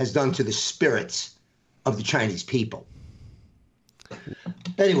has done to the spirits of the Chinese people.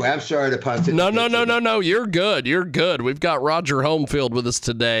 Anyway, I'm sorry to pontificate. No. You're good. You're good. We've got Roger Homefield with us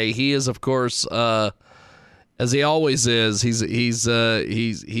today. He is, of course, as he always is. He's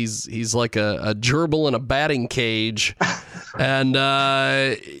like a gerbil in a batting cage. And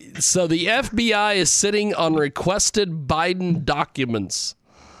so the FBI is sitting on requested Biden documents.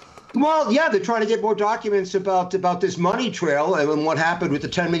 Well, yeah, they're trying to get more documents about this money trail and what happened with the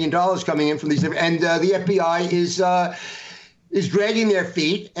 $10 million coming in from these. And the FBI is dragging their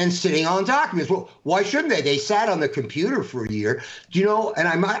feet and sitting on documents. Well, why shouldn't they? They sat on the computer for a year. Do you know, and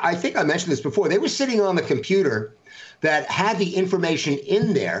I think I mentioned this before, they were sitting on the computer that had the information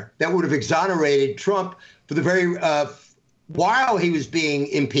in there that would have exonerated Trump for the very while he was being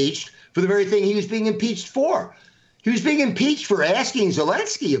impeached for the very thing he was being impeached for. He was being impeached for asking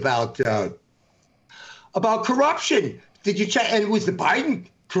Zelensky about corruption. Did you check? And it was the Biden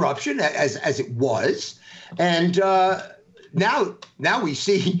corruption as it was. And now we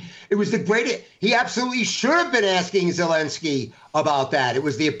see it was the greatest. He absolutely should have been asking Zelensky about that. It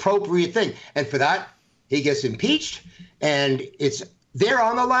was the appropriate thing. And for that, he gets impeached. And it's there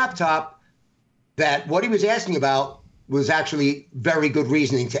on the laptop that what he was asking about was actually very good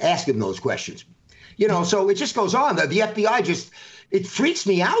reasoning to ask him those questions. You know, so it just goes on. The FBI it freaks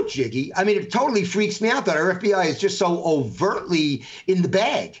me out, Jiggy. I mean, it totally freaks me out that our FBI is just so overtly in the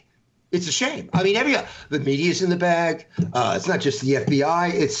bag. It's a shame. I mean, the media's in the bag. It's not just the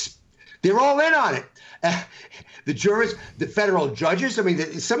FBI. They're all in on it. The jurors, the federal judges. I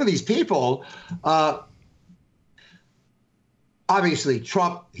mean, some of these people, obviously,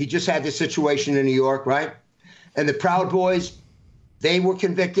 Trump, he just had this situation in New York, right? And the Proud Boys, they were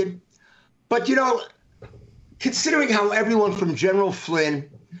convicted. But, you know, considering how everyone from General Flynn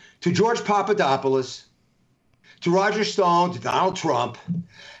to George Papadopoulos to Roger Stone to Donald Trump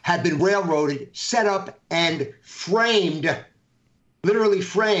had been railroaded, set up, and framed, literally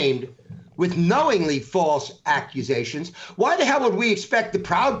framed, with knowingly false accusations, why the hell would we expect the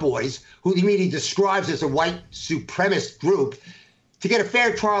Proud Boys, who the media describes as a white supremacist group, to get a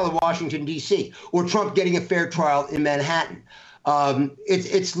fair trial in Washington, D.C., or Trump getting a fair trial in Manhattan?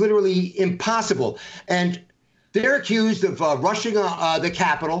 It's literally impossible. And they're accused of rushing the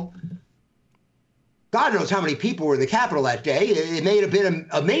Capitol. God knows how many people were in the Capitol that day. It may have been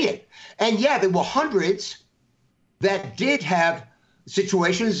a million. And yeah, there were hundreds that did have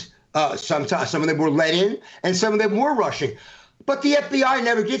situations. Some of them were let in, and some of them were rushing. But the FBI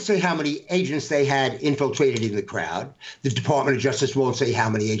never did say how many agents they had infiltrated in the crowd. The Department of Justice won't say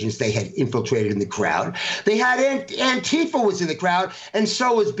how many agents they had infiltrated in the crowd. They had Antifa was in the crowd, and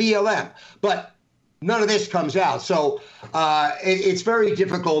so was BLM. But none of this comes out. So it's very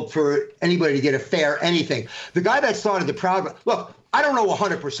difficult for anybody to get a fair anything. The guy that started the Proud Boys, look, I don't know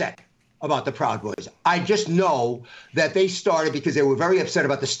 100% about the Proud Boys. I just know that they started because they were very upset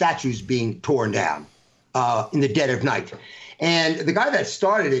about the statues being torn down in the dead of night. And the guy that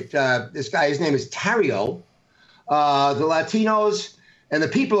started it, this guy, his name is Tario. The Latinos and the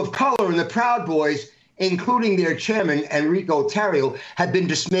people of color in the Proud Boys, including their chairman, Enrico Tario, had been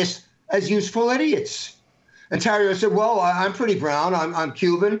dismissed as useful idiots. And Tario said, well, I'm pretty brown. I'm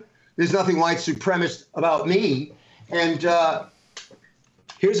Cuban. There's nothing white supremacist about me. And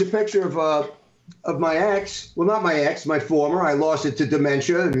here's a picture of my ex. Well, not my ex, my former. I lost it to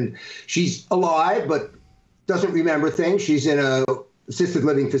dementia, and she's alive, but doesn't remember things. She's in a assisted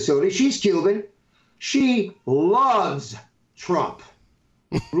living facility. She's Cuban. She loves Trump.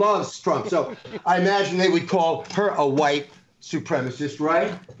 Loves Trump. So I imagine they would call her a white supremacist,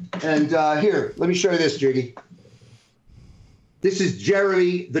 right? And here, let me show you this, Jiggy. This is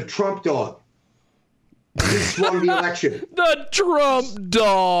Jeremy, the Trump dog. He swung the election. The Trump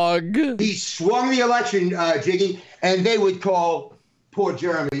dog. He swung the election, Jiggy, and they would call poor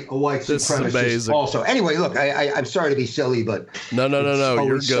Jeremy a white supremacist also. Anyway, look, I'm sorry to be silly, but no.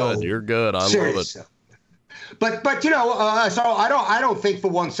 You're good. So you're good. I serious. love it. But so I don't think for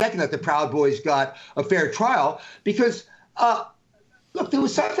one second that the Proud Boys got a fair trial because look, there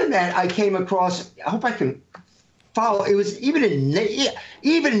was something that I came across. I hope I can follow. It was even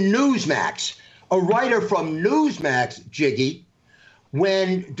Newsmax. A writer from Newsmax, Jiggy,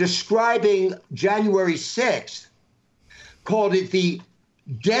 when describing January 6th, called it the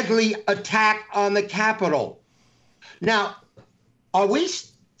deadly attack on the Capitol. Now, are we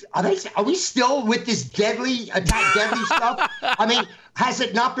still with this deadly attack, deadly stuff? I mean, has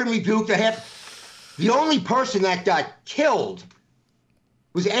it not been rebuked? The only person that got killed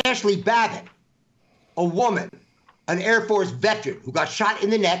was Ashley Babbitt, a woman, an Air Force veteran who got shot in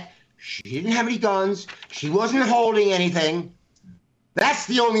the neck. She didn't have any guns. She wasn't holding anything. That's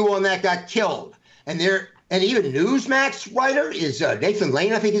the only one that got killed. And even Newsmax writer is Nathan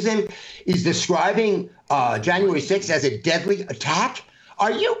Lane, I think his name, is describing January 6th as a deadly attack.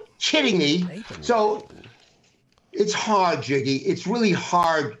 Are you kidding me? So it's hard, Jiggy. It's really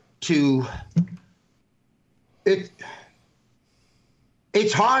hard to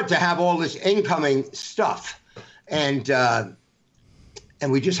it's hard to have all this incoming stuff, and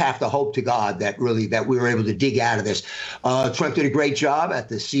we just have to hope to God that we were able to dig out of this. Trump did a great job at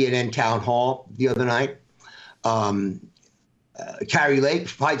the CNN town hall the other night. Carrie Lake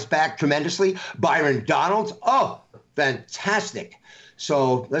fights back tremendously. Byron Donalds, fantastic.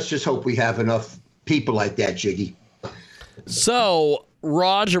 So let's just hope we have enough people like that, Jiggy. So,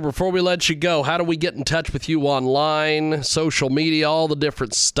 Roger, before we let you go, how do we get in touch with you online, social media, all the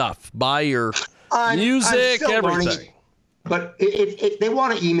different stuff? Buy your music, everything. Learning, but if they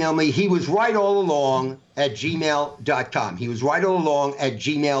want to email me, he was right all along at gmail.com. He was right all along at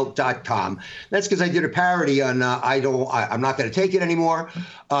gmail.com. That's because I did a parody on I'm not going to take it anymore.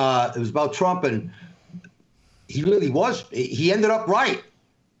 It was about Trump, and he really was. He ended up right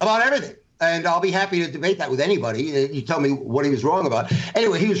about everything. And I'll be happy to debate that with anybody. You tell me what he was wrong about.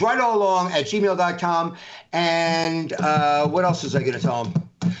 Anyway, he was right all along at gmail.com. And what else was I going to tell him?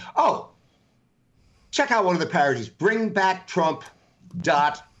 Oh, check out one of the parodies,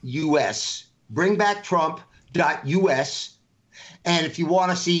 bringbacktrump.us. Bringbacktrump.us. And if you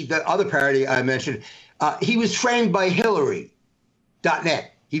want to see the other parody I mentioned, he was framed by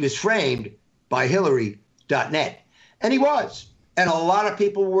Hillary.net. He was framed by Hillary.net. And he was. And a lot of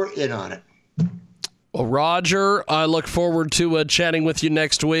people were in on it. Well, Roger, I look forward to chatting with you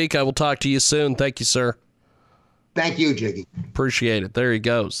next week. I will talk to you soon. Thank you, sir. Thank you, Jiggy. Appreciate it. There he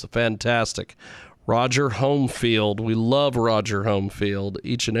goes. Fantastic. Roger Homefield. We love Roger Homefield.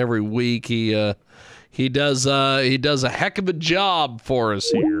 Each and every week he does a heck of a job for us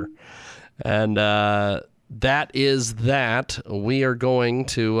here. And that is that. We are going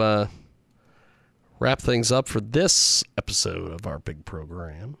to wrap things up for this episode of our big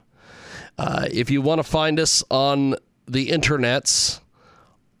program. If you want to find us on the internets,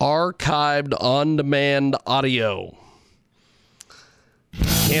 archived on-demand audio.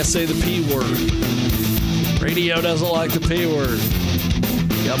 Can't say the P word. Radio doesn't like the P word.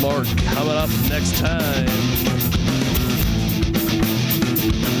 Got more coming up next time.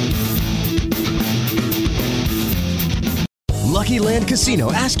 Lucky Lucky Land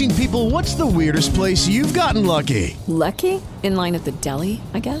Casino, asking people, what's the weirdest place you've gotten lucky? Lucky? In line at the deli,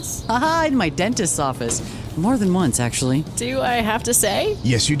 I guess? Aha, in my dentist's office. More than once, actually. Do I have to say?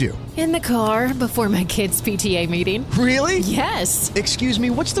 Yes, you do. In the car before my kids' PTA meeting. Really? Yes. Excuse me,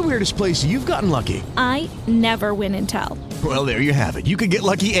 what's the weirdest place you've gotten lucky? I never win and tell. Well, there you have it. You can get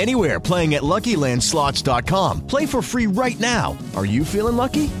lucky anywhere, playing at LuckyLandSlots.com. Play for free right now. Are you feeling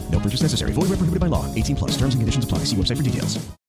lucky? No purchase necessary. Void where prohibited by law. 18+. Terms and conditions apply. See website for details.